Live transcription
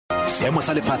seemo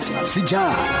sa lefatshe se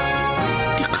jang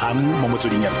dikgang mo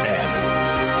motsweding FM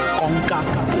konka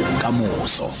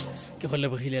bokamoso ke go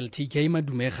lebogile TK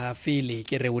madumega fele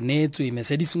ke re o neetswe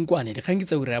mesedi Nkoane dikgang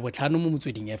tsa ura ya botlhano mo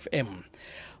motsweding FM.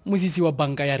 Mmusisi wa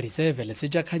banka ya Reserve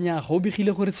Lesetja Kganyago o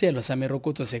begile gore seelo sa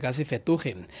merokotso se ka se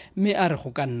fetoge mme a re go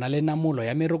ka nna le namolo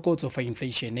ya merokotso fa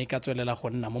inflaishene ka tswelela go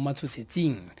nna mo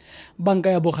matshosetsing. Banka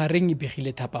ya bogareng e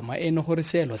begile thapama eno gore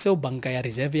seelo seo banka ya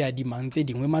Reserve ya dimang tse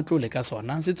dingwe matlole ka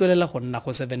sona se tswelela go nna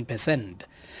go 7%.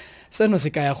 Seno se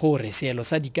kaya gore seelo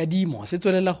sa dikadimo se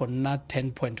tswelela go nna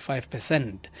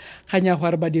 10.5%. Kganyago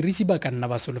a re badirisi ba ka nna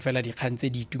ba solofela dikgang tse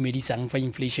di itumedisang fa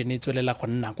inflation e tswelela go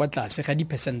nna kwa tlase ga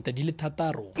diphesente di le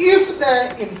 6. If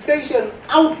the inflation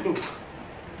outlook,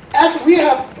 as we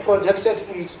have projected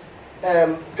it,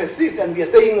 persists, and we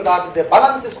are saying that the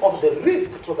balances of the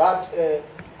risk to that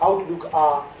outlook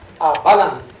are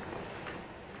balanced,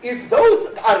 if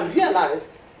those are realized,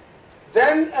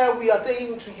 then we are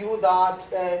saying to you that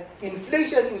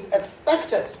inflation is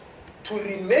expected to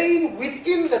remain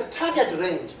within the target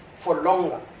range for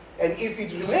longer. And if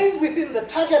it remains within the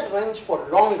target range for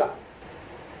longer,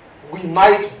 we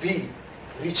might be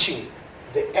reaching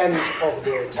the end of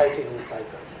the tightening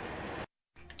cycle.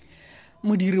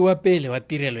 Modiri wa pele wa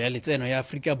tirelo ya letseno ya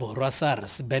Afrika Borwa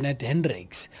SARS Bernard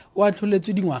Hendricks o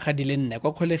atlholetswe dingwaga di le 4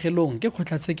 kwa kgolegelong ke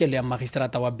kgotlatshekelo ya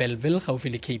magistrata wa Bellville gaufi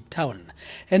le Cape Town.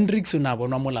 Hendricks o ne a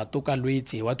bonwa molato ka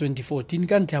Lwetse wa 2014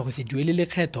 ka ntlha ya go se duele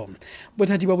lekgetho.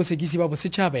 Bothati ba bosekisi ba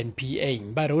bosetšhaba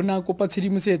NPA ba re o ne a kopa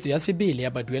tshedimosetso ya sebele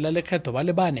ya baduela lekgetho ba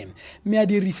le bane mme a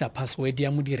dirisa password ya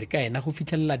modiri ka ena go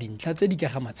fitlhelela dintlha tse di ka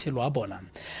ga matshelo a bona.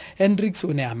 Hendricks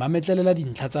o ne a mametlelela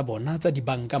dintlha tsa bona tsa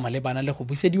dibanka malebana le go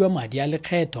busediwa madi a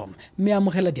lekgetho mme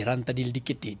amogela diranta di le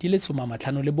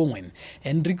 51.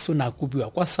 Hendricks o ne a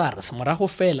kopiwa kwa SARS morago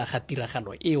fela ga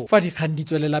tiragalo eo fa dikgang di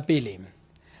tswelela pele.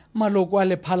 Maloko a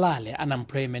lephalale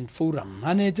Unemployment Forum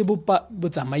a neetse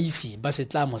botsamaisi ba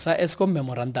setlamo sa Eskom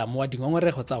memorandum wa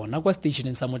dingongorego tsa ona kwa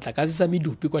stationeng sa motlakase sa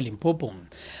Medupi kwa Limpopo.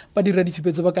 Badira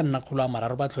ditshupetso ba ka nna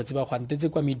 300 ba tlhotse ba gwantetse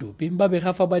kwa Medupi ba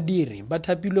bega fa badiri ba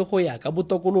thapilwe go ya ka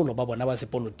botokololo ba bona ba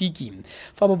sepolotiki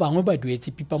fa ba bangwe ba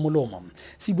duetse pipa molomo.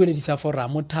 Sebueledi sa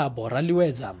foramo Thabo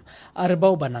Raliweza a re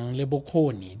bao banang le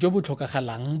bokgoni jo bo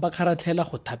tlhokagalang ba kgaratlhela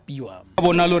go thapiwa.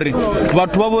 Bona lore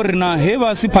batho ba bo rena he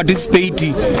ba se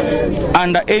participate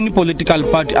under any political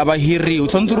party abahiri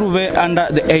utsonzuruve under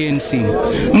the ANC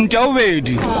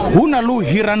mtawedi huna lu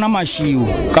hirana mashiu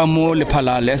kamo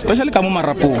lephalale especially kamo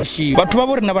marapo shi batho ba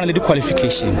borena bana le di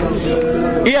qualification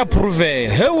e approve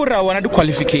he ura wana di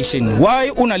qualification why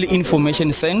una le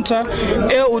information center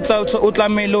e o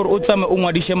tlamele o tsame o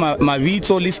ngwadishe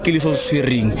mabitso le skills o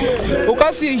swiring o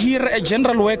ka se hire a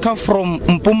general worker from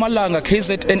Mpumalanga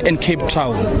KZN and Cape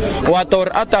Town wa tor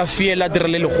ata fiela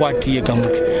direle le gwatie ka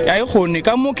moke ya e gone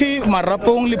ka moke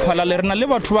marapong le phalale rena le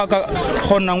batho ba ka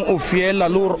gonang o fiela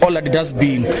le all the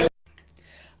dustbin.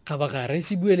 Ka ba ga re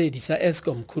sebueledi sa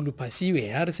Eskom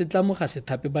Khulupasiwe ha re setlamo ga se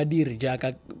thape badiri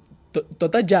jaaka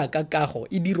tota jaaka kago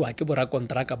e dirwa ke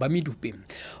borakontraka ba Medupi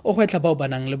o gwetla bao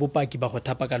banang le bopaki ba go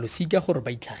thapa ka losika gore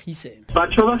ba itlhagise.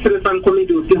 Batho ba sebetsang ko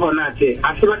Medupi hona tse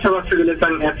a se batho ba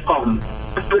sebetsang Eskom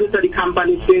a di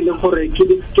company tse le gore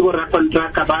ke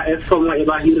borakontraka ba Eskom e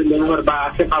ba hirileng gore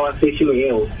ba se power station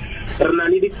eo. Re na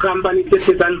le di company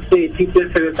tse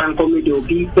sebetsang ko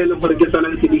Medupi tse le gore ke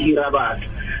tsona tse di hira batho.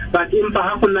 But empa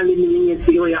ha go na le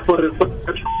menyenyetsi ya gore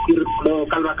go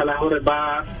ka baka la gore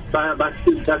ba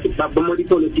mo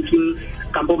dipolotiking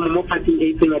kampo mo party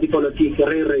e tsenya dipolotiki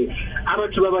re a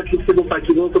batho ba tlise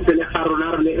bopaki bo go pele ga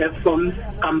rona re le Eskom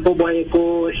kampo bo e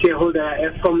ko shareholder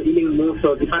Eskom iling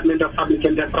Muso Department of Public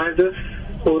Enterprises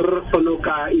or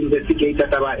ka investigator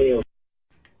taba eo.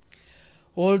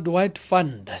 Worldwide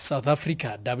Fund South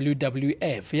Africa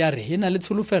WWF ya re hina le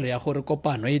tsholofelo ya gore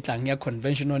kopano e tlang ya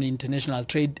Convention on International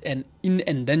Trade in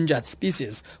Endangered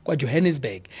Species kwa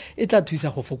Johannesburg e tla thusa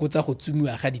go fokotsa go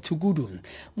tsumiwa ga ditshukudu.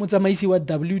 Motsamaisi wa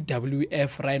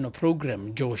WWF Rhino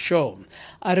Program Joe Shaw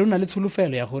a re una le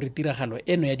tsholofelo ya gore tiragalo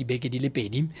eno ya dibeke di le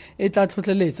 2 e tla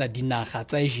tlhotlheletsa dinaga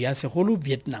tsa Asia segolo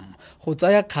Vietnam go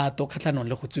tsaya kgato kgatlhanong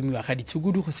le go tsumiwa ga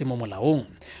ditshukudu go se mo molaong.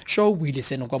 Shaw buile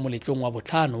seno kwa moletlong wa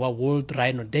botlhano wa World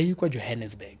Rhino Day kwa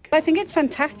Johannesburg. I think it's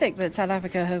fantastic that South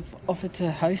Africa have offered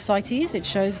to host CITES. It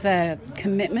shows their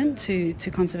commitment to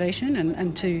conservation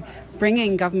and to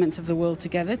bringing governments of the world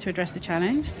together to address the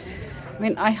challenge. I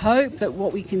mean, I hope that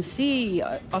what we can see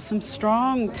are some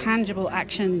strong, tangible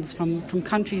actions from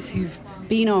countries who've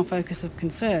been our focus of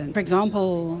concern. For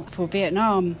example, for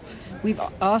Vietnam, we've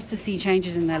asked to see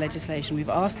changes in their legislation. We've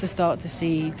asked to start to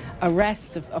see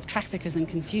arrests of traffickers and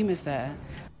consumers there.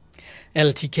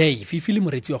 LTK fifile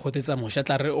moretsi wa go tetsa mosha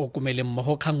tla re o kumele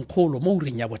mmogo kgangkgolo mo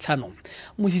ureng ya botlhano.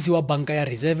 Mmusisi wa banka ya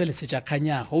Reserve Lesetja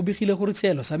Kganyago o begile gore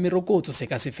seelo sa merokotso se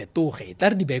ka se fetoge tla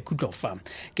re di ba ikutlofa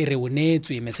ke re o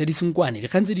neetswe Mmusisi Nkoane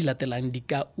dikgang tse di latelang di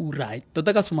ka ura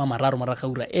tota ka 30 moraga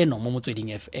ura eno mo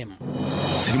Motsweding FM.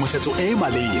 Tshedimosetso e e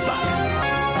maleba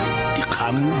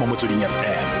dikgang mo Motsweding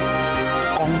FM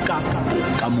konka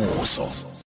bokamoso.